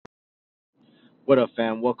What up,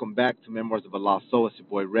 fam? Welcome back to Memoirs of a Lost Soul. It's your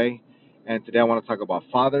boy Ray, and today I want to talk about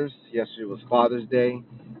fathers. Yesterday was Father's Day.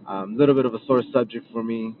 A little bit of a sore subject for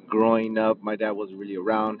me. Growing up, my dad wasn't really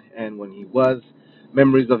around, and when he was,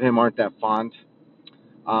 memories of him aren't that fond.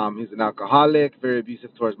 He's an alcoholic, very abusive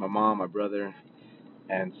towards my mom, my brother,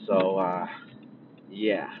 and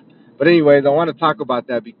yeah. But anyways, I want to talk about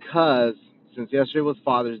that because since yesterday was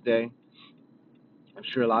Father's Day, I'm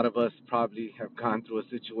sure a lot of us probably have gone through a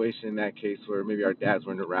situation in that case where maybe our dads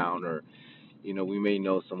weren't around or we may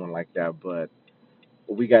know someone like that, but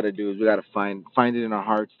what we got to do is we got to find it in our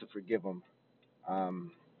hearts to forgive them.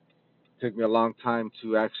 Um, took me a long time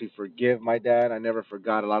to actually forgive my dad. I never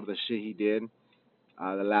forgot a lot of the shit he did.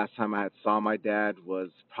 The last time I had saw my dad was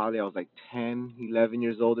probably I was like 10, 11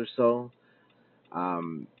 years old or so.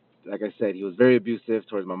 Um, like I said, he was very abusive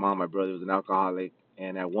towards my mom. My brother was an alcoholic,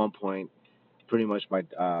 and at one point, pretty much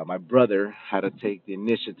my brother had to take the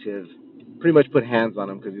initiative, pretty much put hands on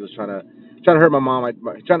him because he was trying to hurt my mom.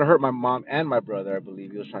 Trying to hurt my mom and my brother. I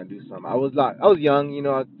believe he was trying to do something. I was young,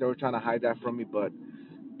 they were trying to hide that from me, but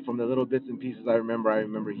from the little bits and pieces I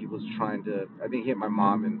remember he was trying to. I think hit my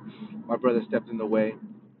mom, and my brother stepped in the way,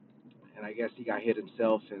 and I guess he got hit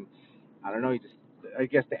himself, and I don't know. I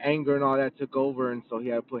guess the anger and all that took over, and so he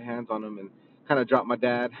had to put hands on him and kind of drop my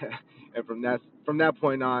dad. And from that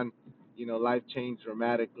point on, life changed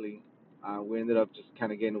dramatically. We ended up just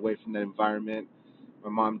kind of getting away from that environment.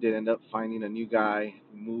 My mom did end up finding a new guy,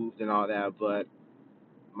 moved and all that, but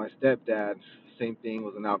my stepdad, same thing,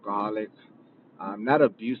 was an alcoholic. Not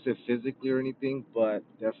abusive physically or anything, but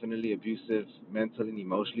definitely abusive mentally and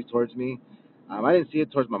emotionally towards me. I didn't see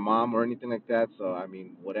it towards my mom or anything like that, so I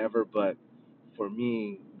mean, whatever. But for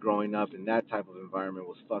me, growing up in that type of environment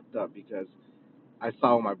was fucked up because I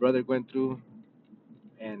saw what my brother went through,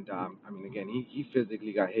 and I mean, again, he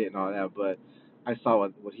physically got hit and all that, but I saw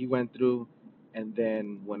what he went through, and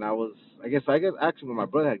then when I guess actually when my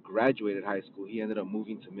brother had graduated high school, he ended up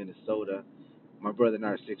moving to Minnesota. My brother and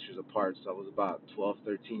I are 6 years apart, so I was about 12,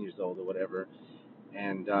 13 years old or whatever.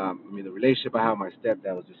 And I mean, the relationship I had with my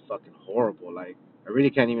stepdad was just fucking horrible. Like, I really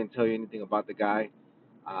can't even tell you anything about the guy.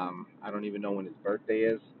 I don't even know when his birthday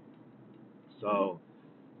is. So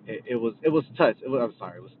it was tough. I'm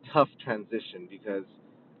sorry, it was tough transition because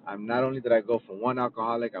not only did I go from one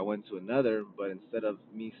alcoholic, I went to another. But instead of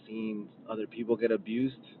me seeing other people get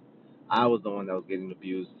abused, I was the one that was getting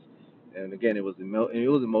abused. And again, it was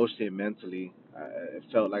emotionally and mentally. It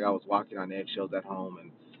felt like I was walking on eggshells at home,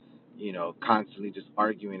 and constantly just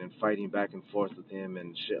arguing and fighting back and forth with him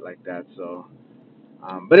and shit like that. So,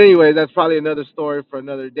 but anyway, that's probably another story for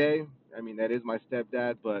another day. I mean, that is my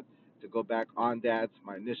stepdad, but to go back on dad's,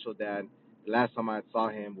 my initial dad, the last time I saw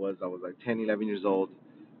him was I was like 10, 11 years old.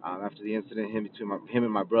 After the incident between him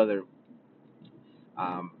and my brother,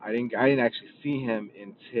 I didn't actually see him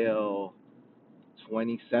until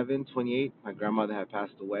 27, 28. My grandmother had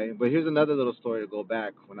passed away. But here's another little story to go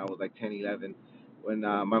back when I was like 10, 11. When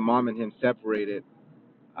my mom and him separated,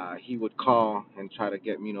 he would call and try to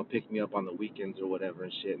get me, pick me up on the weekends or whatever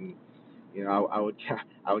and shit. And I would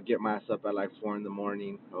I would get my ass up at like 4 in the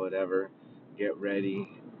morning or whatever, get ready,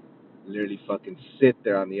 literally fucking sit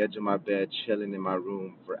there on the edge of my bed, chilling in my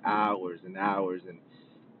room for hours and hours, and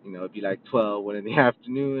it'd be like 12, 1 in the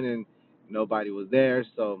afternoon, and nobody was there.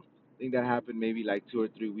 So I think that happened maybe like 2 or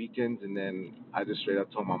 3 weekends, and then I just straight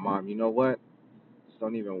up told my mom, you know what? Just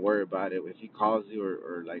don't even worry about it. If he calls you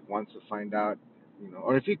or like wants to find out,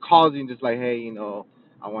 or if he calls you and just like, hey,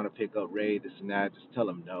 I want to pick up Ray, this and that, just tell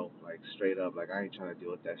him no, like straight up, like I ain't trying to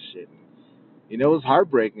deal with that shit. And, it was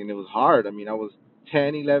heartbreaking. It was hard. I mean, I was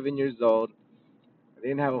 10, 11 years old. I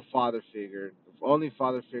didn't have a father figure. The only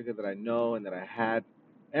father figure that I know and that I had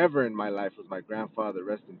ever in my life was my grandfather,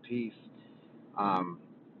 rest in peace. Um,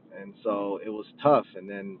 and so it was tough. And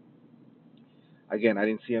then again, I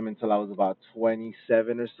didn't see him until I was about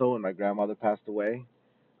 27 or so, and my grandmother passed away.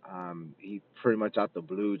 He pretty much out the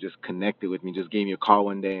blue just connected with me, just gave me a call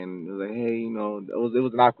one day, and it was like, hey, it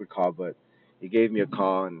was an awkward call, but he gave me a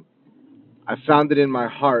call, and I found it in my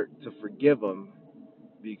heart to forgive him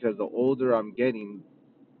because the older I'm getting,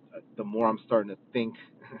 the more I'm starting to think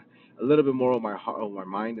a little bit more of my heart, of my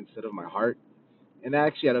mind instead of my heart. And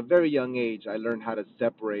actually, at a very young age, I learned how to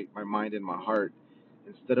separate my mind and my heart.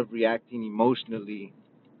 Instead of reacting emotionally,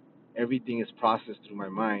 everything is processed through my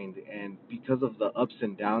mind. And because of the ups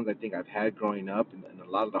and downs I think I've had growing up and a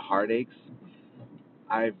lot of the heartaches,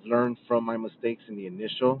 I've learned from my mistakes in the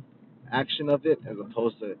initial action of it as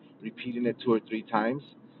opposed to repeating it 2 or 3 times.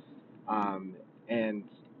 Um, and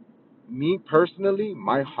me personally,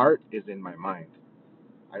 my heart is in my mind.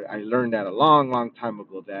 I learned that a long, long time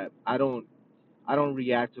ago that I don't I don't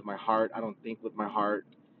react with my heart. I don't think with my heart.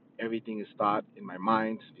 Everything is thought in my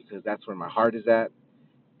mind because that's where my heart is at.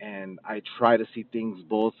 And I try to see things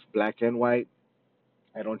both black and white.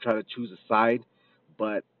 I don't try to choose a side,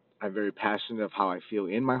 but I'm very passionate of how I feel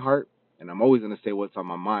in my heart, and I'm always gonna say what's on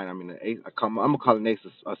my mind. I mean, I'm gonna call an ace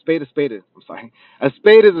a spade a spade. I'm sorry, a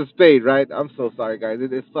spade is a spade, right? I'm so sorry, guys.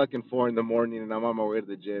 It's fucking 4 in the morning, and I'm on my way to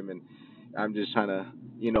the gym, and I'm just trying to,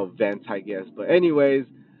 vent, I guess. But anyways,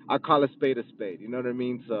 I call a spade a spade. You know what I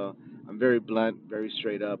mean? So I'm very blunt, very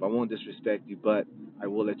straight up. I won't disrespect you, but I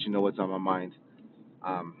will let you know what's on my mind.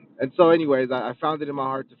 And so, anyways, I found it in my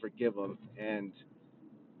heart to forgive him, and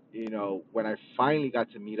when I finally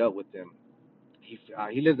got to meet up with him,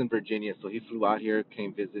 he lives in Virginia, so he flew out here,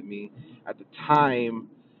 came visit me. At the time,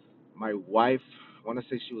 my wife, I want to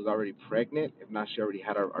say she was already pregnant, if not, she already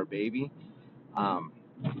had our baby. Um,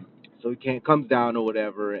 so he comes down or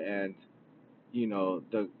whatever, and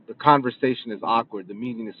the conversation is awkward. The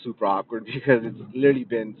meeting is super awkward because it's literally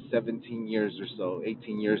been 17 years or so,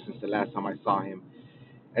 18 years since the last time I saw him.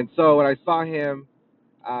 And so when I saw him,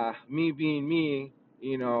 me being me,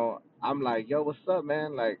 I'm like, yo, what's up,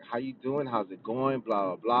 man? Like, how you doing? How's it going?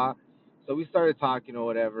 Blah blah blah. So we started talking or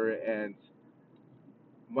whatever, and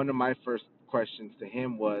one of my first questions to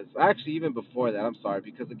him was actually even before that. I'm sorry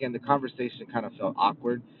because again the conversation kind of felt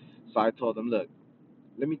awkward. So I told him, look,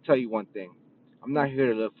 let me tell you one thing. I'm not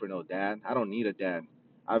here to look for no dad. I don't need a dad.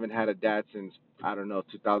 I haven't had a dad since I don't know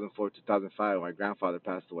 2004, 2005. When my grandfather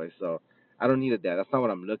passed away. So I don't need a dad. That's not what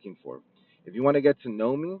I'm looking for. If you want to get to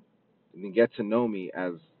know me, then get to know me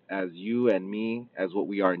as you and me as what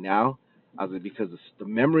we are now. Because the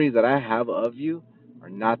memories that I have of you are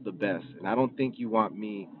not the best, and I don't think you want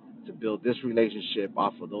me to build this relationship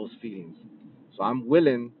off of those feelings. So I'm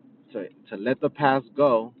willing to let the past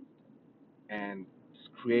go and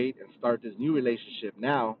create and start this new relationship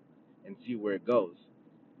now and see where it goes.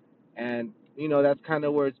 And that's kind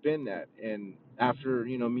of where it's been at. And after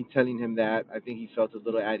me telling him that, I think he felt a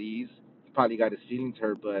little at ease. He probably got his feelings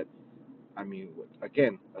hurt, but I mean,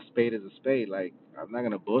 again, a spade is a spade. Like, I'm not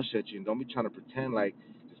gonna bullshit you, and don't be trying to pretend like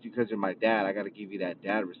just because you're my dad, I gotta give you that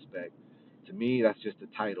dad respect. To me, that's just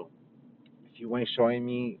a title. If you ain't showing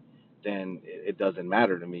me, then it doesn't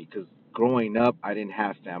matter to me. Because growing up, I didn't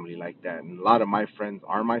have family like that, and a lot of my friends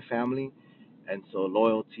are my family, and so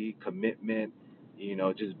loyalty, commitment,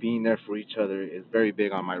 just being there for each other is very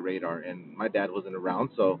big on my radar. And my dad wasn't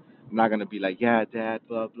around, so I'm not gonna be like, yeah, dad,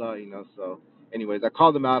 blah blah. So, anyways, I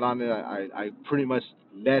called him out on it. I pretty much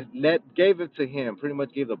gave it to him. Pretty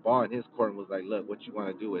much gave the ball in his court and was like, look, what you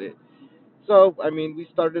want to do with it? So, I mean, we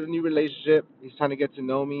started a new relationship. He's trying to get to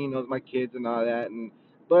know me. He knows my kids and all that.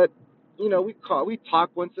 But we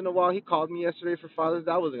talk once in a while. He called me yesterday for Father's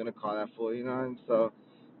Day. I wasn't gonna call that fool, and so,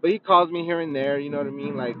 but he calls me here and there. You know what I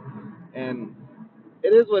mean? Like, and it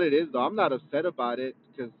is what it is, though. I'm not upset about it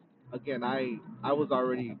because, again, I was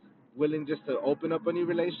already willing just to open up a new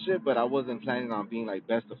relationship, but I wasn't planning on being like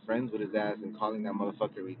best of friends with his ass and calling that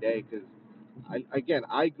motherfucker every day. Because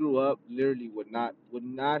I grew up literally with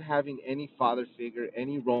not having any father figure,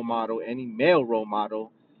 any role model, any male role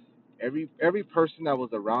model. Every person that was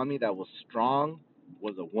around me that was strong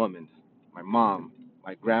was a woman. My mom,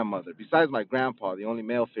 my grandmother. Besides my grandpa, the only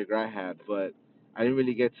male figure I had, but I didn't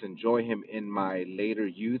really get to enjoy him in my later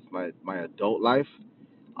youth, my adult life.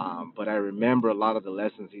 But I remember a lot of the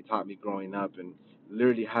lessons he taught me growing up, and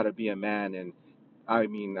literally how to be a man. And I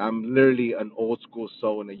mean, I'm literally an old school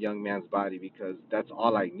soul in a young man's body because that's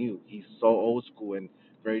all I knew. He's so old school and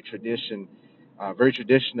very traditional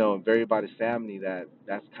and very about his family.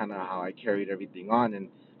 That's kind of how I carried everything on, and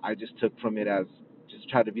I just took from it as just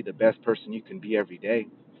try to be the best person you can be every day.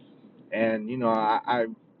 And I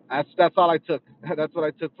that's all I took. That's what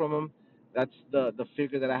I took from him. That's the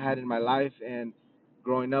figure that I had in my life. And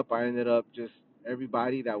growing up, I ended up just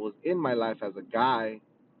everybody that was in my life as a guy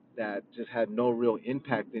that just had no real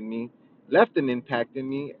impact in me left an impact in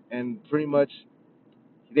me, and pretty much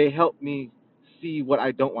they helped me see what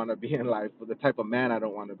I don't want to be in life, or the type of man I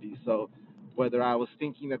don't want to be. So whether I was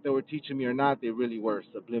thinking that they were teaching me or not, they really were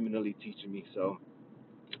subliminally teaching me. So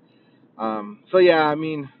yeah, I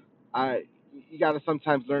mean, I you got to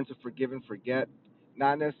sometimes learn to forgive and forget.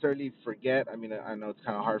 Not necessarily forget. I mean, I know it's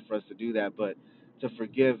kind of hard for us to do that, but to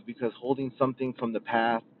forgive, because holding something from the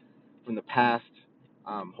past,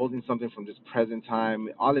 holding something from this present time,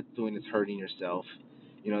 all it's doing is hurting yourself.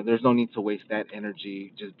 There's no need to waste that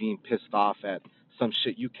energy just being pissed off at some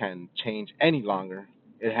shit you can change any longer.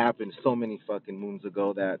 It happened so many fucking moons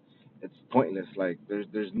ago that it's pointless. Like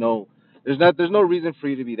there's no reason for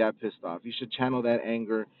you to be that pissed off. You should channel that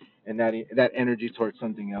anger and that energy towards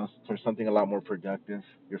something else, towards something a lot more productive,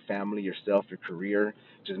 your family, yourself, your career,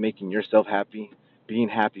 just making yourself happy, being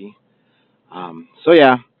happy. So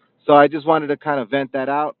yeah, so I just wanted to kind of vent that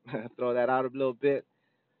out, throw that out a little bit.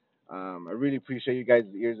 I really appreciate you guys'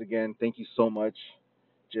 ears again. Thank you so much.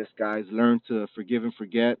 Just guys, learn to forgive and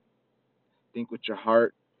forget. Think with your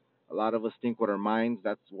heart. A lot of us think with our minds.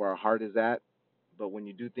 That's where our heart is at. But when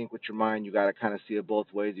you do think with your mind, you got to kind of see it both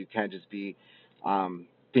ways. You can't just be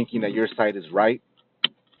thinking that your side is right.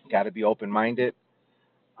 You got to be open minded.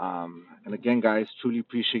 And again, guys, truly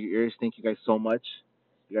appreciate your ears. Thank you guys so much.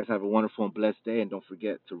 You guys have a wonderful and blessed day. And don't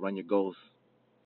forget to run your goals.